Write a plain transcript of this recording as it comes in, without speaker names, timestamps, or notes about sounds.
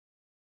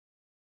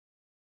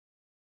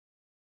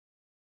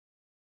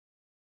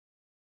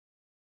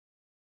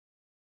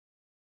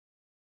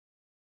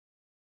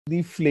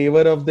the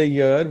flavor of the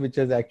year, which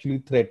has actually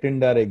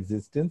threatened our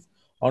existence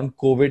on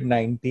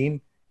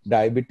COVID-19,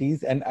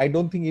 diabetes. And I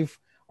don't think if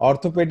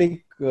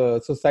orthopedic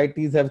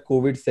societies have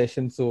COVID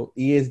sessions, so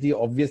ESD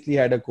obviously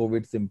had a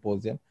COVID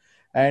symposium.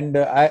 And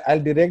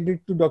I'll direct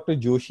it to Dr.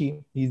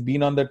 Joshi. He's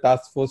been on the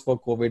task force for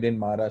COVID in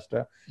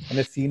Maharashtra and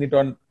has seen it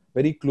on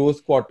very close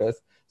quarters.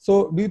 So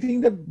do you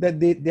think that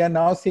they are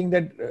now saying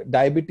that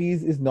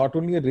diabetes is not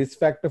only a risk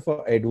factor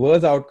for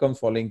adverse outcomes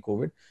following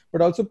COVID,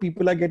 but also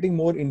people are getting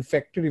more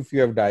infected if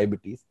you have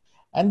diabetes?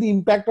 And the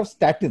impact of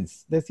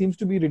statins. There seems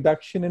to be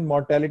reduction in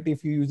mortality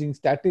if you're using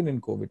statin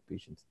in COVID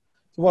patients.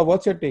 So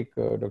what's your take,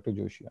 Dr.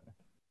 Joshi?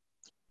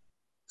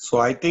 So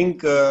I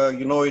think,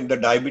 in the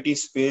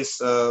diabetes space,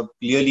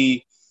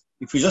 clearly,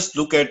 if you just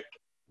look at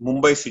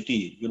Mumbai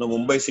city,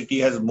 Mumbai city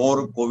has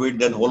more COVID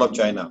than whole of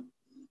China.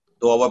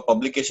 So our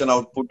publication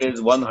output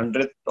is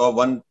 100th or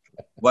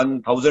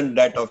 1,000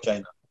 that of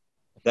China.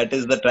 That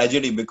is the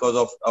tragedy because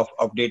of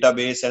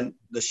database and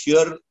the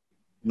sheer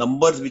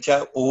numbers which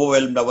have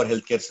overwhelmed our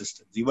healthcare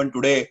systems. Even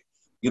today,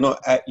 you'll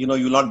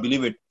not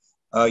believe it.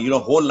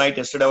 Whole night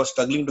yesterday I was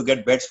struggling to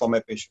get beds for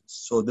my patients.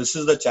 So this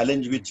is the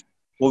challenge which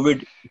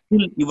COVID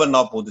still even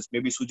now poses.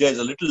 Maybe Sujay is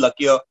a little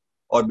luckier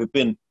or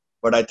Bipin,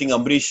 but I think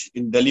Amrish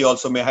in Delhi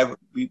also may have,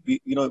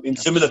 in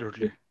similar.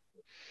 Absolutely.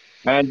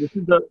 And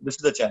this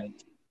is the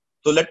challenge.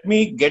 So let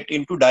me get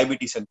into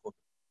diabetes and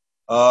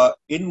COVID.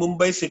 In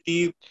Mumbai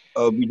city,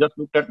 we just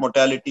looked at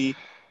mortality.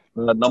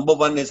 Number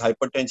one is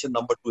hypertension.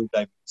 Number two is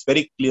diabetes. It's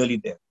very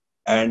clearly there.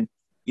 And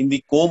in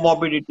the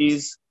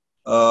comorbidities,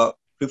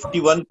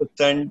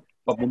 51%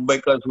 of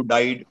Mumbaikars who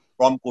died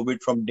from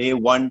COVID from day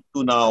one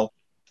to now,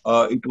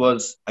 it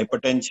was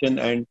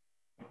hypertension and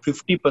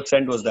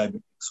 50% was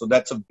diabetes. So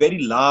that's a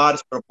very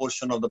large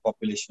proportion of the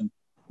population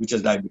which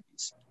has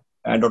diabetes.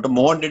 And Dr.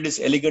 Mohan did this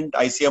elegant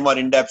ICMR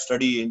in-depth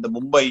study in the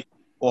Mumbai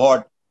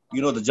cohort.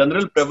 The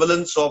general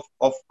prevalence of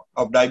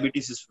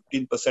diabetes is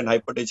 15%,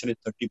 hypertension is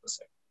 30%.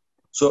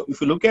 So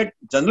if you look at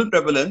general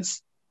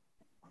prevalence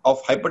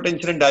of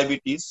hypertension and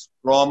diabetes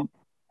from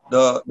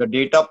the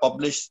data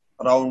published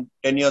around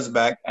 10 years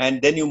back,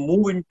 and then you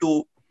move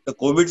into the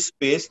COVID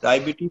space,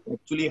 diabetes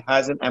actually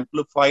has an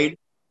amplified,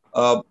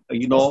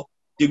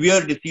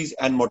 severe disease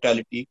and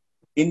mortality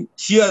in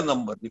sheer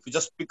numbers. If you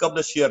just pick up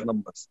the sheer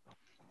numbers.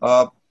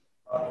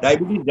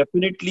 Diabetes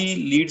definitely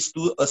leads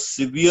to a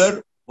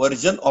severe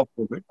version of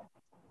COVID.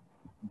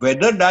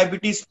 Whether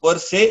diabetes per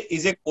se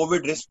is a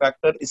COVID risk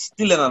factor is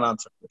still an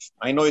unanswered question.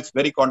 I know it's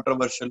very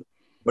controversial,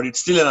 but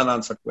it's still an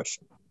unanswered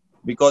question.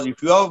 Because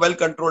if you are a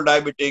well-controlled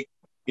diabetic,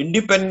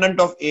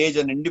 independent of age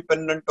and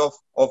independent of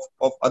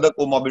other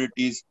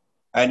comorbidities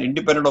and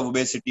independent of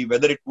obesity,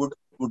 whether it would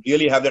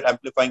really have that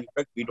amplifying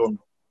effect, we don't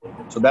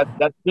know. So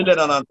that's still an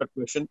unanswered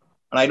question.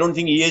 And I don't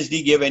think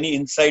ESD gave any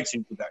insights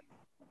into that.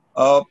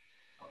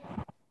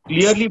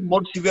 Clearly,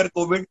 more severe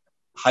COVID,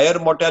 higher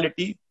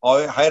mortality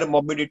or higher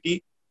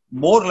morbidity,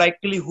 more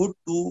likelihood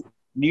to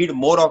need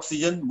more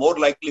oxygen, more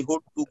likelihood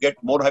to get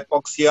more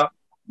hypoxia,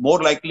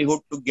 more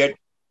likelihood to get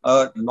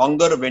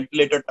longer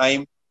ventilator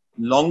time,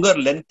 longer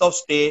length of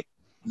stay,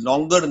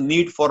 longer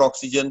need for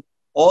oxygen.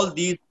 All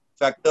these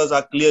factors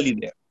are clearly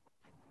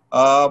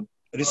there.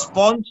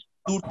 Response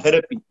to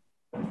therapy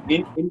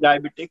in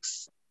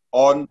diabetics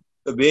on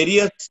the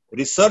various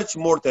research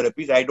mode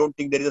therapies. I don't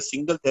think there is a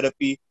single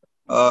therapy.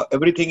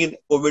 Everything in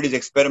COVID is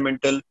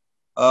experimental.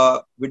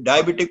 With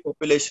diabetic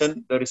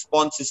population, the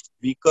response is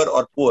weaker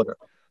or poorer.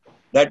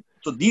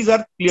 So these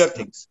are clear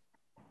things.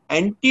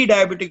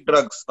 Anti-diabetic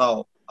drugs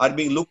now are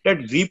being looked at,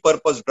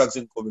 repurposed drugs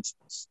in COVID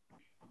space.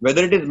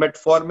 Whether it is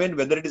metformin,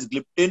 whether it is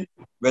gliptin,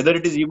 whether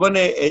it is even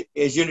a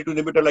SGLT2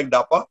 inhibitor like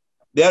DAPA,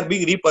 they are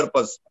being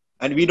repurposed.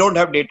 And we don't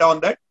have data on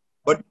that,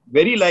 but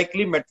very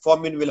likely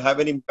metformin will have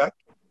an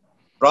impact.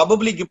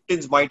 Probably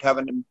gliptins might have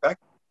an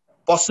impact.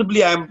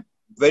 Possibly I am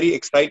very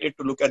excited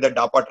to look at the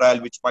DAPA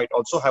trial, which might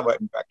also have an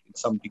impact in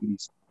some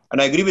degrees.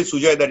 And I agree with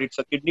Sujay that it's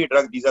a kidney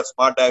drug. These are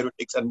smart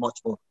diuretics and much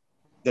more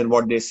than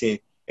what they say.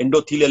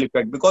 Endothelial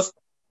effect, because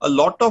a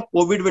lot of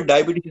COVID with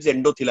diabetes is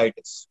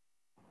endothelitis.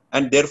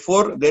 And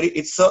therefore,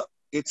 it's a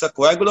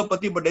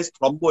coagulopathy, but there's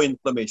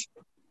thromboinflammation.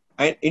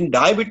 And in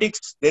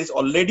diabetics, there is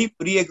already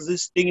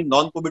pre-existing in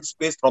non-COVID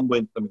space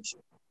thromboinflammation.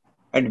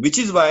 And which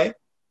is why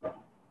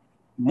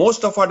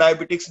most of our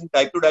diabetics in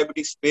type 2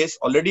 diabetes space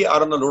already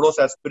are on a low-dose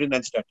aspirin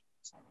and statins.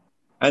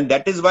 And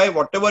that is why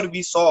whatever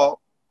we saw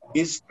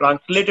is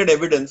translated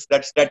evidence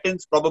that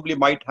statins probably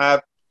might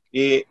have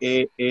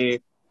a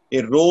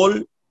role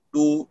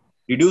to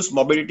reduce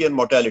morbidity and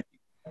mortality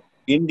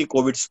in the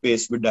COVID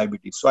space with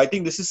diabetes. So I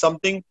think this is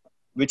something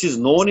which is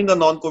known in the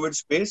non-COVID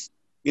space,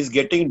 is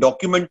getting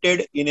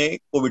documented in a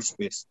COVID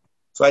space.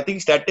 So I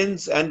think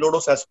statins and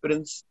low-dose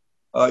aspirins,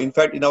 in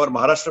fact, in our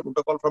Maharashtra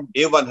protocol from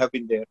day one have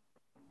been there,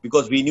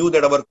 because we knew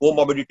that our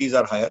comorbidities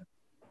are higher.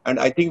 And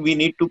I think we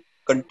need to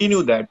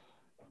continue that.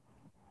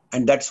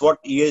 And that's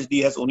what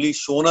ESD has only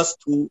shown us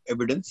through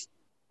evidence.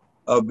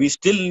 We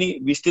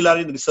still are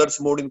in research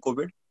mode in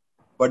COVID,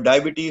 but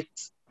diabetes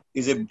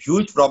is a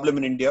huge problem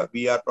in India.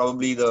 We are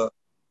probably the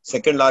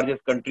second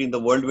largest country in the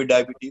world with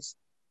diabetes.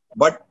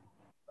 But,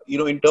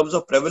 in terms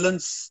of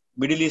prevalence,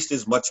 Middle East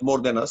is much more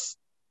than us,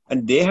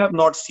 and they have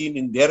not seen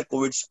in their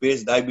COVID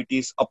space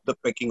diabetes up the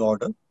pecking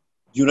order.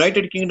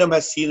 United Kingdom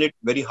has seen it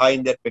very high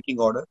in their pecking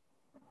order.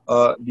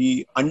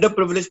 The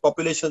underprivileged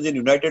populations in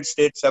United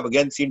States have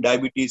again seen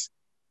diabetes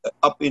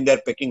up in their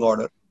pecking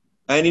order,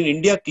 and in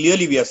India,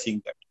 clearly we are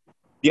seeing that.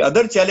 The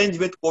other challenge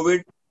with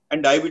COVID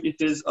and diabetes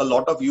is a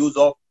lot of use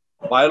of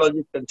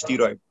biologics and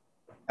steroids,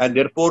 and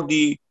therefore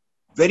the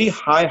very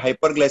high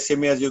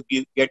hyperglycemia as you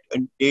get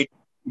in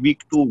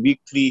week 2,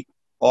 week 3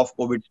 of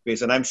COVID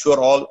space. And I'm sure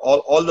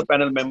all the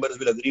panel members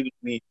will agree with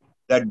me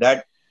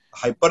that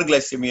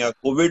hyperglycemia,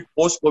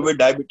 post-COVID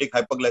diabetic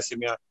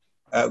hyperglycemia,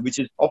 which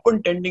is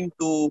often tending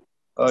to,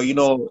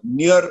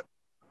 near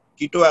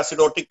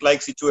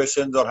ketoacidotic-like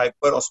situations or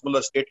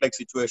hyperosmolar state-like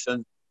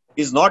situations,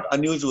 is not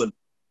unusual.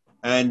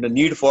 And the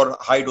need for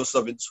high doses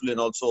of insulin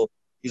also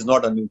is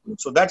not unusual.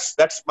 So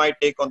that's my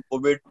take on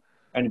COVID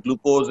and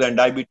glucose and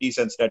diabetes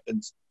and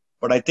statins.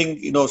 But I think,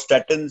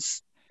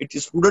 statins, it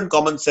is prudent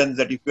common sense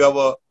that if you have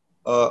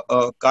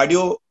a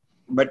cardio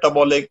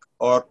metabolic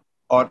or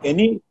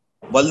any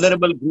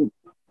vulnerable group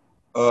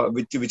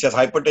which has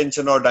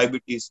hypertension or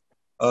diabetes,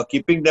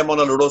 keeping them on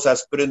a low dose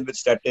aspirin with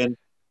statin,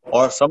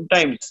 or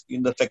sometimes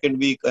in the second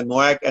week a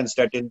NOAC and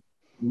statin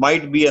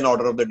might be an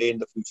order of the day in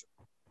the future.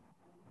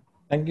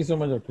 Thank you so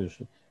much, Dr.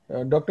 Rishi.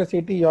 Dr.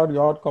 Sethi,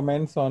 your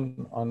comments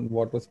on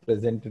what was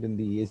presented in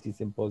the ESD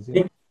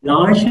symposium?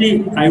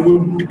 Largely, I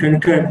would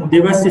concur.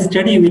 There was a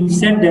study which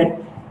said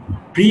that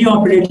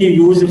preoperative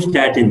use of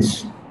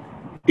statins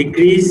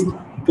decreased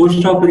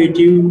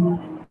postoperative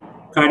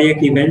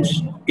cardiac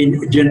events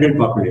in general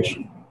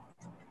population.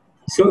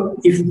 So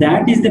if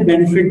that is the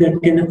benefit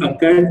that can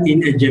occur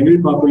in a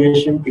general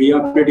population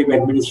preoperative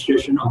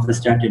administration of a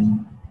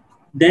statin,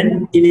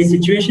 then in a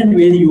situation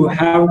where you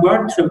have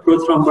got some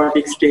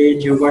prothrombotic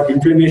stage, you've got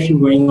inflammation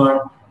going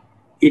on,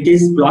 it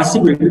is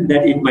plausible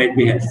that it might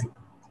be helpful.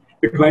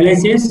 But while I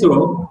say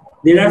so,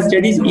 there are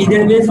studies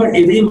either way for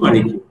every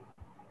molecule.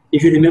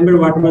 If you remember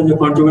what was the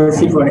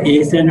controversy for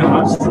ACE and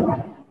ARBs,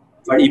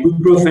 for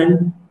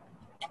ibuprofen,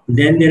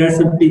 then there are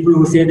some people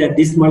who say that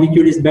this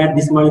molecule is bad,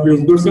 this molecule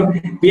is good. So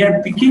we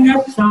are picking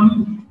up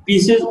some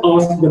pieces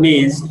of the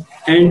maze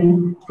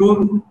and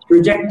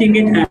projecting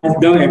it as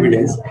the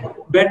evidence.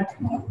 But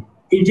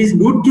it is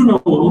good to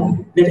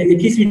know that at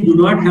least we do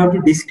not have to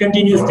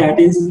discontinue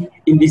statins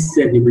in this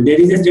people. There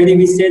is a study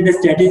which said that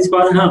statins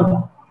cause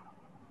harm.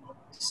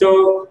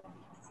 So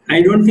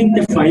I don't think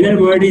the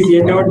final word is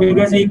yet out,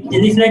 because it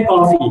is like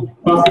coffee.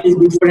 Coffee is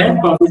good for health,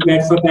 coffee is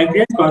bad for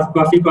pancreas,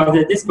 coffee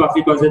causes this,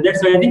 coffee causes that.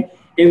 So I think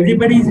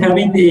everybody is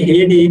having a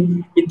headache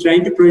in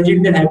trying to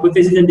project their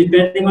hypothesis, and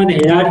depending on the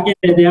hierarchy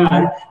that they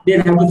are,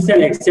 their hypothesis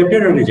are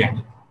accepted or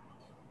rejected.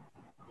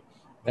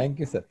 Thank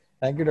you, sir.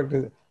 Thank you,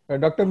 Dr.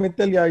 Dr.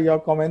 Mittal, your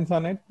comments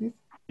on it, please.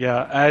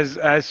 Yeah, as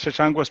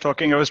Shashank was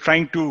talking, I was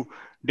trying to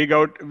dig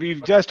out.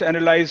 We've just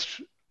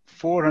analyzed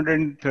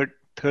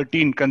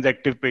 413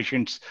 consecutive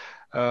patients,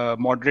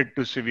 moderate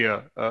to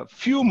severe,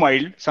 few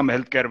mild, some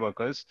healthcare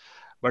workers,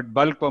 but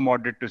bulk were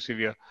moderate to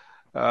severe.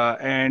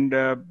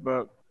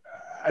 The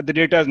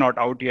data is not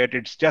out yet.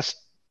 It's just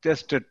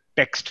a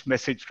text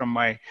message from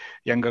my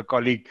younger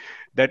colleague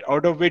that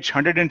out of which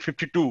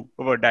 152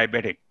 were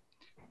diabetic.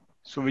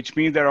 So which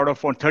means that out of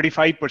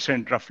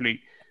 35% roughly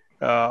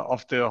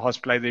of the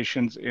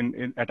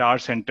hospitalizations at our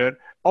center,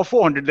 of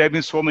 400, there have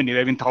been so many,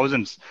 there have been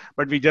thousands,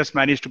 but we just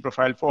managed to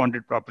profile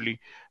 400 properly,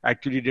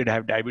 actually did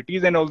have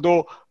diabetes. And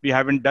although we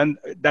haven't done,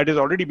 that has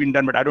already been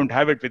done, but I don't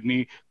have it with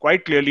me,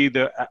 quite clearly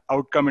the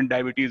outcome in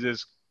diabetes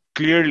is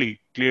clearly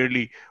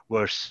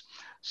worse.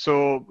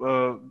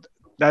 So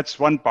that's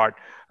one part.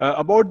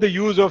 About the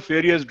use of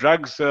various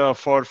drugs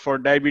for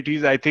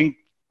diabetes, I think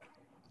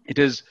it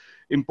is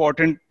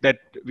important that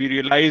we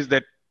realize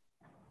that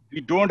we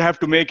don't have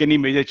to make any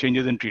major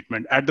changes in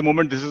treatment. At the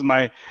moment, this is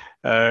my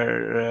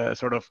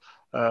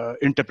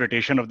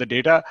interpretation of the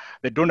data.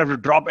 They don't have to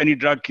drop any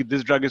drug.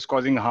 This drug is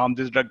causing harm.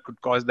 This drug could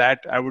cause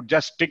that. I would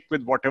just stick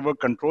with whatever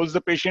controls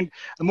the patient.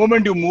 The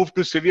moment you move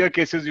to severe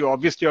cases, you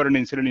obviously are on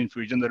insulin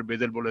infusion or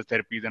basal bolus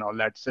therapies and all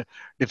that. It's a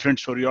different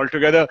story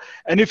altogether.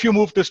 And if you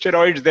move to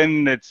steroids,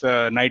 then it's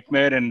a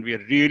nightmare, and we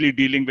are really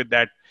dealing with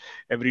that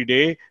every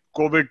day.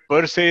 COVID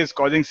per se is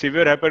causing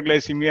severe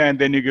hyperglycemia, and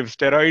then you give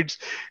steroids,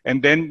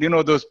 and then,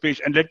 those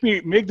patients, and let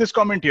me make this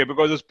comment here,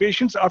 because those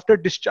patients after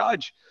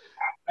discharge,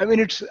 I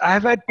mean, I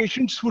have had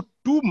patients who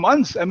 2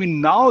 months, I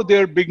mean, now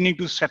they're beginning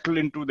to settle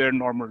into their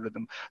normal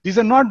rhythm. These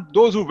are not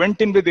those who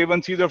went in with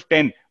A1Cs of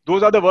 10.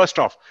 Those are the worst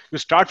off. You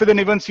start with an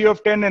A1C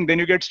of 10 and then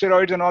you get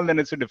steroids and all, then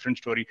it's a different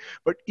story.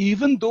 But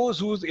even those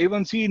whose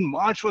A1C in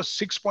March was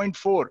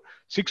 6.4,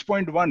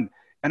 6.1,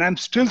 and I'm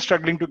still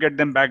struggling to get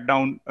them back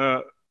down.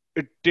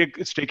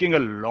 It's taking a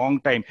long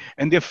time,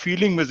 and they're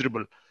feeling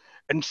miserable.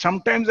 And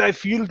sometimes I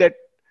feel that,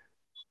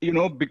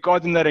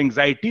 because in their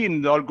anxiety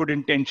and all good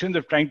intentions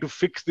of trying to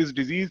fix this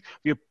disease,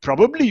 we are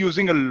probably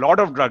using a lot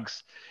of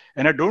drugs.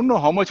 And I don't know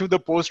how much of the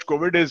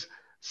post-COVID is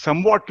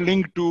somewhat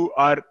linked to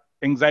our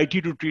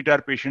anxiety to treat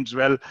our patients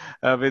well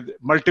with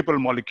multiple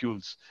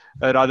molecules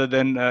rather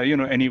than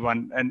any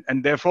one.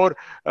 And therefore,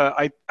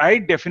 I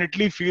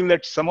definitely feel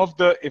that some of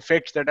the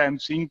effects that I'm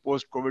seeing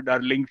post-COVID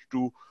are linked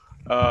to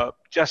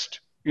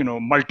just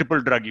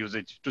multiple drug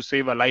usage to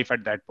save a life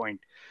at that point.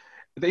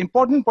 The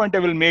important point I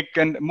will make,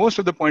 and most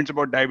of the points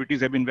about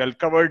diabetes have been well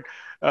covered,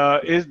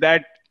 is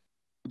that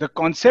the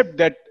concept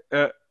that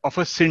of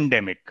a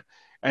syndemic.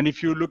 And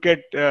if you look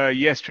at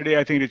yesterday,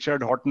 I think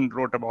Richard Horton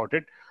wrote about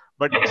it.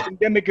 But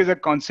syndemic is a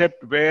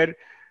concept where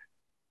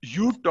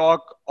you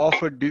talk of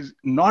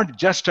not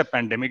just a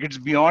pandemic, it's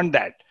beyond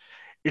that.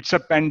 It's a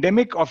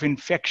pandemic of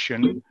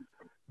infection,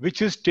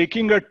 which is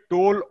taking a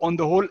toll on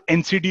the whole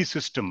NCD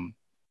system.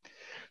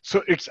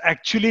 So it's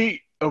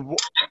actually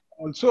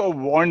also a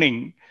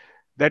warning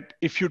that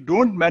if you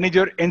don't manage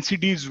your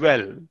NCDs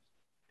well,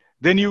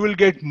 then you will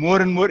get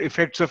more and more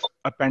effects of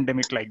a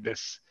pandemic like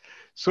this.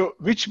 So,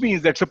 which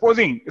means that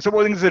supposing it's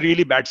a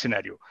really bad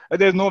scenario,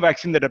 there's no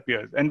vaccine that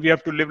appears, and we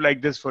have to live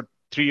like this for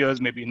 3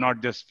 years, maybe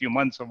not just few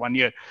months or 1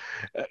 year,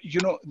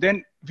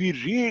 then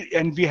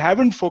we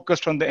haven't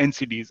focused on the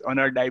NCDs, on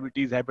our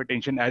diabetes,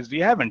 hypertension, as we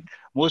haven't.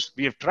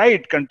 We have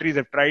tried, countries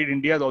have tried,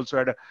 India has also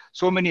had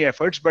so many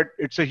efforts, but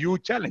it's a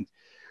huge challenge.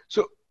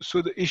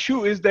 So the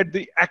issue is that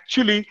the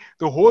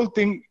whole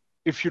thing,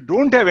 if you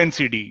don't have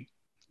NCD,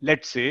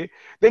 let's say,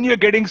 then you're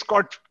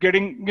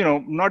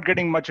not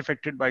getting much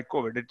affected by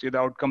COVID. The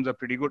outcomes are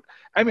pretty good.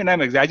 I mean,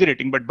 I'm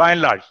exaggerating, but by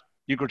and large,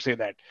 you could say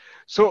that.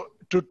 So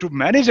to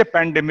manage a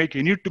pandemic,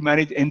 you need to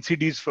manage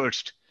NCDs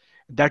first.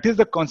 That is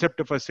the concept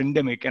of a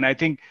syndemic. And I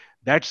think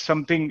that's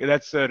something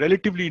that's a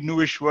relatively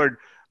newish word,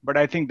 but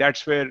I think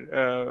that's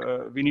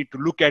where we need to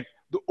look at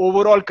the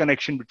overall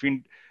connection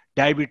between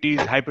diabetes,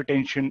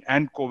 hypertension,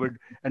 and COVID,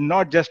 and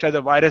not just as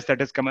a virus that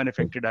has come and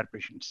affected our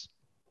patients.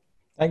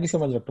 Thank you so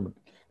much, Dr.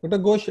 Dr.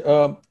 Ghosh,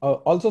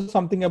 also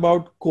something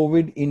about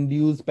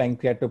COVID-induced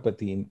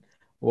pancreatopathy.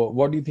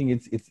 What do you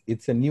think?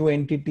 It's a new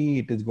entity.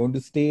 It is going to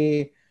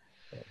stay.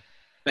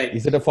 Right.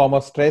 Is it a form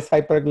of stress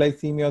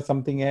hyperglycemia or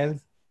something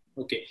else?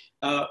 Okay.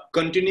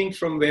 Continuing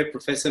from where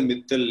Professor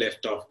Mittal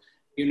left off,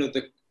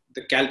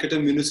 the Calcutta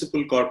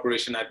Municipal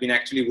Corporation, I've been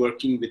actually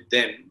working with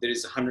them. There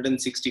is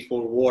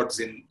 164 wards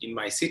in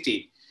my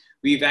city.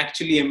 We've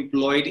actually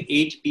employed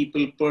 8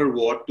 people per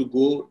ward to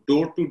go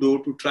door to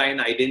door to try and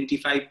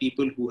identify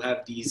people who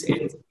have these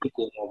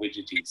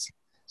comorbidities.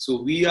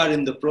 So we are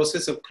in the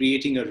process of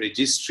creating a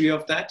registry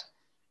of that,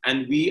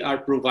 and we are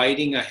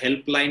providing a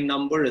helpline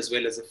number as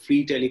well as a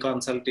free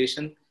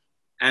teleconsultation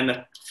and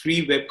a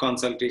free web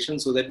consultation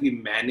so that we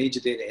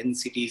manage their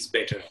NCTs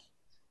better.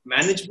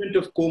 Management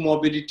of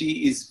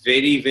comorbidity is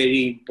very,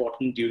 very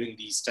important during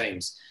these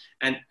times.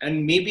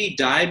 And maybe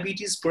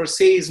diabetes per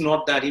se is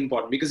not that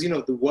important because,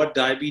 the word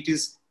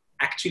diabetes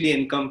actually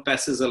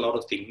encompasses a lot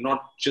of things,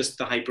 not just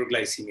the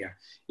hyperglycemia.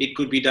 It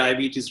could be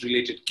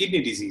diabetes-related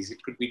kidney disease.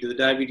 It could be the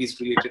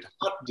diabetes-related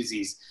heart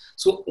disease.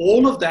 So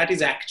all of that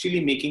is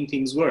actually making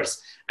things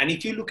worse. And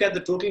if you look at the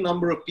total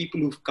number of people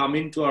who've come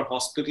into our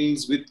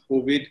hospitals with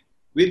COVID,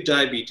 with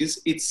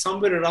diabetes, it's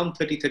somewhere around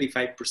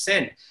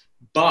 30-35%.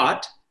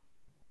 But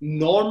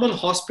normal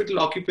hospital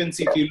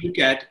occupancy, if you look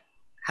at,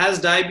 has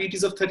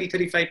diabetes of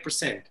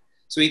 30-35%.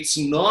 So it's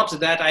not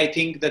that I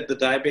think that the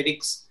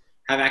diabetics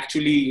have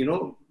actually,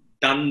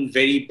 done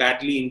very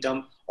badly in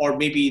terms, or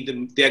maybe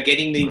they are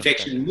getting the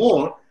infection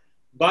more,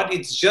 but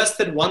it's just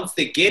that once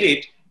they get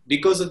it,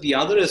 because of the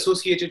other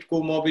associated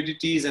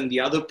comorbidities and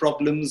the other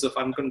problems of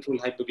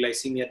uncontrolled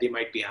hyperglycemia, they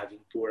might be having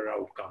poorer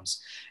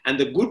outcomes. And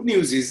the good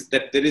news is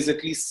that there is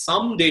at least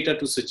some data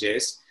to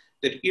suggest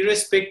that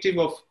irrespective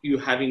of you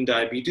having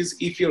diabetes,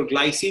 if your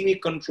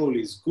glycemic control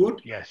is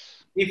good, yes,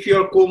 if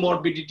your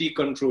comorbidity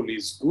control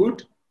is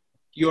good,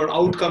 your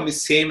outcome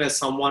is same as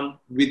someone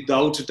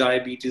without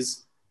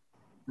diabetes,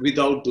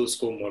 without those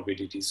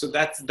comorbidities. So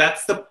that's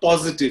the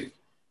positive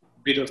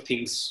bit of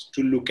things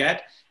to look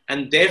at.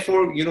 And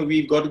therefore,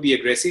 we've got to be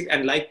aggressive.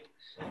 And like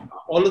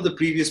all of the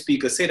previous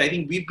speakers said, I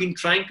think we've been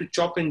trying to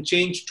chop and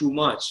change too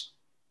much.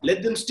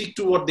 Let them stick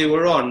to what they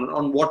were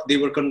on what they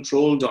were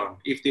controlled on,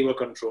 if they were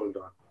controlled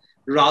on,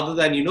 rather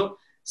than,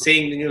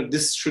 saying,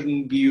 this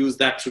shouldn't be used,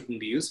 that shouldn't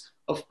be used.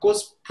 Of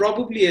course,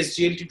 probably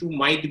SGLT2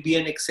 might be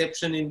an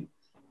exception in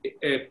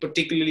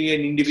particularly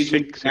an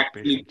individual who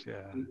actually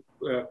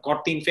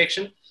caught the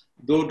infection.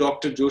 Though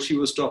Dr. Joshi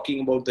was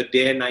talking about the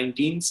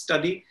DARE-19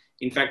 study.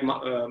 In fact,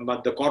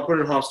 the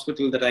corporate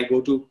hospital that I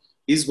go to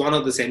is one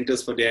of the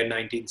centers for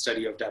DARE-19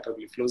 study of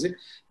dapagliflozin.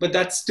 But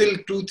that's still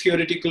too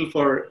theoretical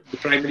for the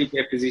primary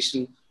care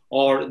physician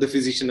or the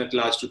physician at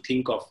large to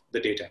think of the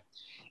data.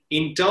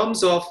 In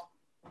terms of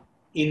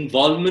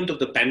involvement of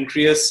the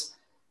pancreas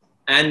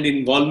and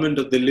involvement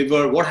of the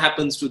liver, what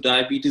happens to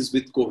diabetes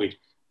with COVID,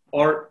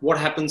 or what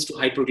happens to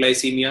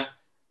hyperglycemia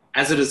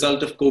as a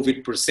result of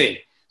COVID per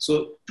se.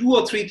 So 2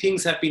 or 3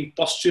 things have been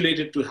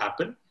postulated to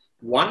happen.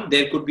 One,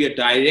 there could be a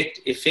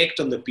direct effect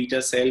on the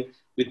beta cell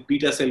with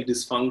beta cell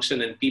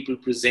dysfunction and people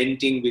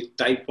presenting with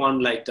type 1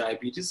 like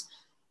diabetes.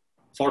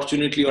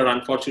 Fortunately or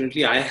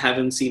unfortunately, I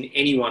haven't seen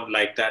anyone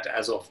like that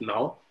as of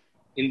now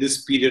in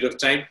this period of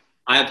time.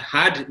 I've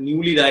had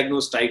newly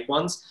diagnosed type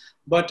 1s,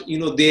 but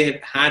they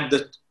have had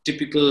the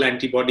typical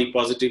antibody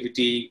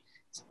positivity,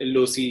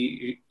 low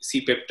C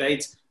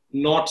peptides.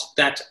 Not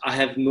that I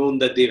have known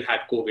that they've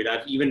had COVID.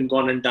 I've even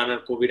gone and done a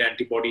COVID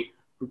antibody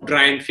to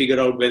try and figure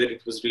out whether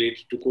it was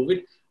related to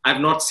COVID.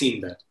 I've not seen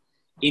that.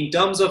 In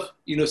terms of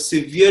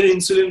severe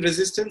insulin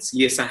resistance,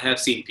 yes, I have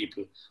seen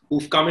people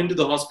who've come into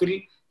the hospital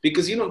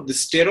because the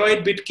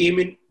steroid bit came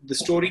in, the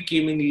story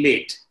came in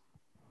late.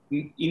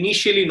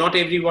 Initially, not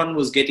everyone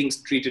was getting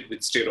treated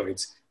with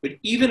steroids, but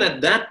even at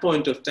that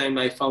point of time,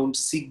 I found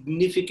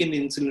significant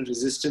insulin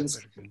resistance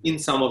in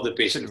some of the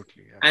patients.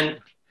 Absolutely.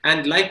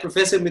 And like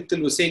Professor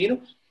Mittal was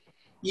saying,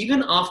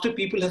 even after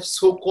people have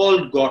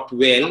so-called got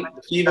well,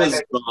 the fever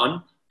is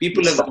gone,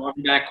 people have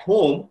gone back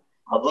home,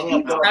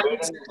 things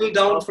haven't settled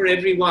down for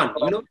everyone.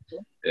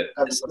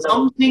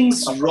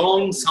 Something's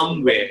wrong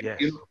somewhere.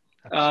 Yes,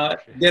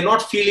 they're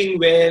not feeling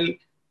well,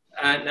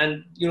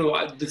 and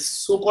the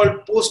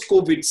so-called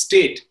post-COVID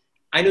state.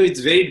 I know it's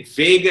very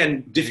vague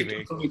and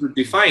difficult for me to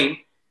define,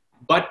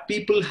 but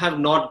people have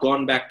not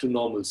gone back to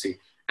normalcy.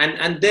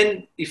 And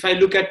then if I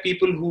look at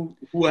people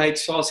who I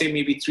saw, say,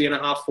 maybe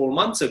 3.5, 4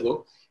 months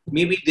ago,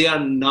 maybe they are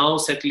now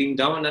settling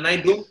down. And I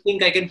don't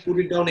think I can put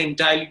it down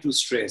entirely to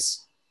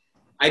stress.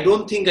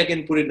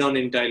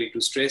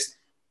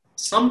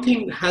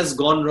 Something has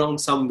gone wrong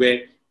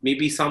somewhere.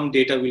 Maybe some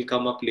data will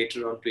come up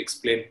later on to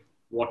explain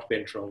what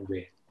went wrong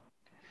where.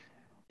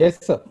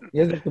 Yes, sir.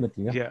 Yes,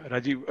 definitely. Yeah,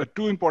 Rajiv,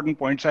 2 important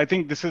points. I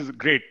think this is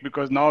great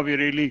because now we're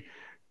really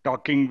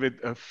talking with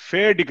a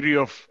fair degree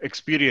of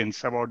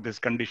experience about this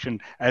condition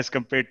as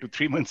compared to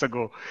 3 months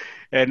ago.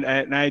 And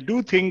I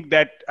do think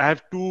that I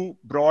have 2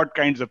 broad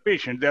kinds of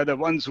patients. They are the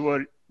ones who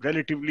are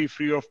relatively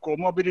free of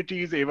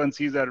comorbidities,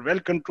 A1Cs are well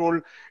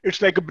controlled.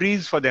 It's like a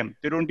breeze for them.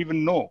 They don't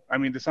even know. I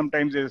mean,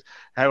 sometimes they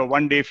have a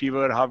 1-day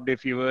fever, half-day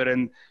fever,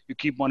 and you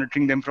keep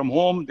monitoring them from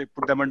home. They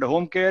put them under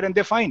home care and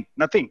they're fine,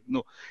 nothing.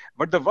 No.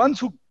 But the ones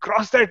who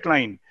cross that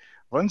line,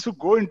 ones who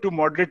go into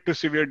moderate to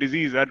severe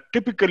disease are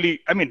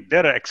typically, I mean,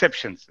 there are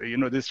exceptions,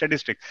 the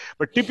statistics,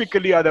 but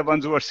typically are the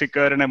ones who are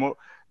sicker and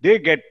they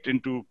get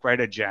into quite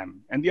a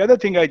jam. And the other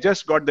thing, I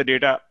just got the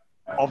data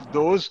of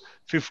those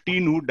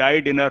 15 who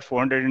died in our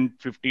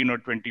 415 or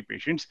 20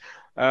 patients,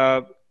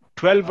 12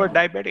 were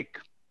diabetic.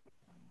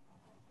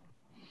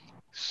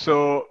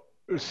 So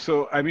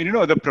I mean,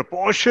 the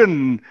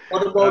proportion.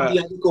 What about the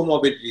other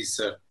comorbidities,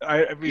 sir?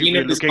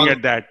 We're looking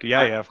at that.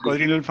 Yeah, of course,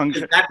 renal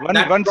function. That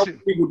probably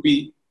would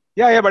be.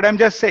 Yeah, but I'm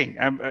just saying,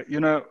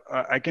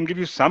 I can give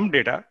you some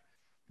data,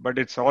 but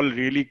it's all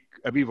really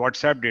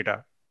WhatsApp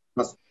data.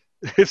 Yes.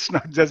 It's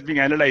not just being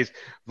analyzed.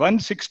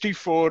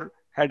 164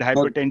 had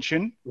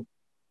hypertension,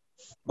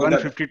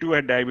 152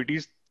 had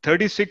diabetes,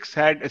 36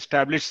 had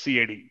established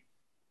CAD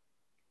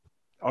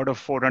out of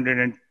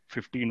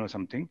 415 or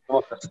something.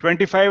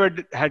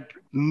 25 had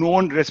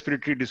known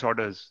respiratory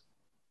disorders.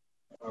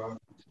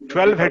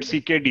 12 had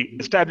CKD,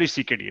 established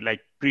CKD,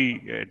 like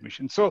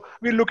pre-admission. So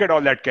we'll look at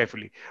all that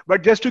carefully.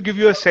 But just to give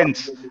you a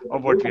sense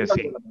of what we are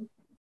seeing.